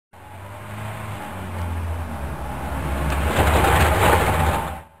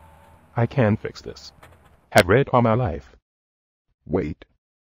I can fix this. Have read all my life. Wait.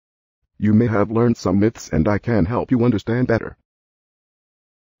 You may have learned some myths and I can help you understand better.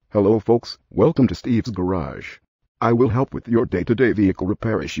 Hello folks, welcome to Steve's Garage. I will help with your day-to-day vehicle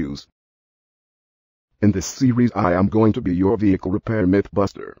repair issues. In this series I am going to be your vehicle repair myth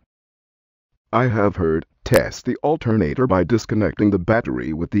buster. I have heard, test the alternator by disconnecting the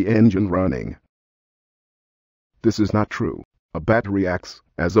battery with the engine running. This is not true. A battery acts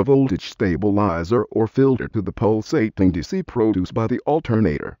as a voltage stabilizer or filter to the pulsating DC produced by the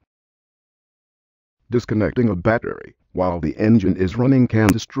alternator. Disconnecting a battery while the engine is running can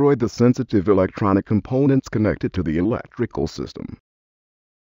destroy the sensitive electronic components connected to the electrical system.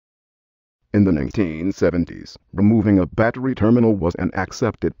 In the 1970s, removing a battery terminal was an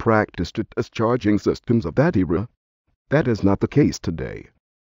accepted practice to test charging systems of that era. That is not the case today.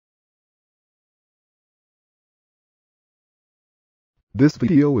 This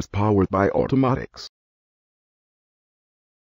video is powered by Automotix.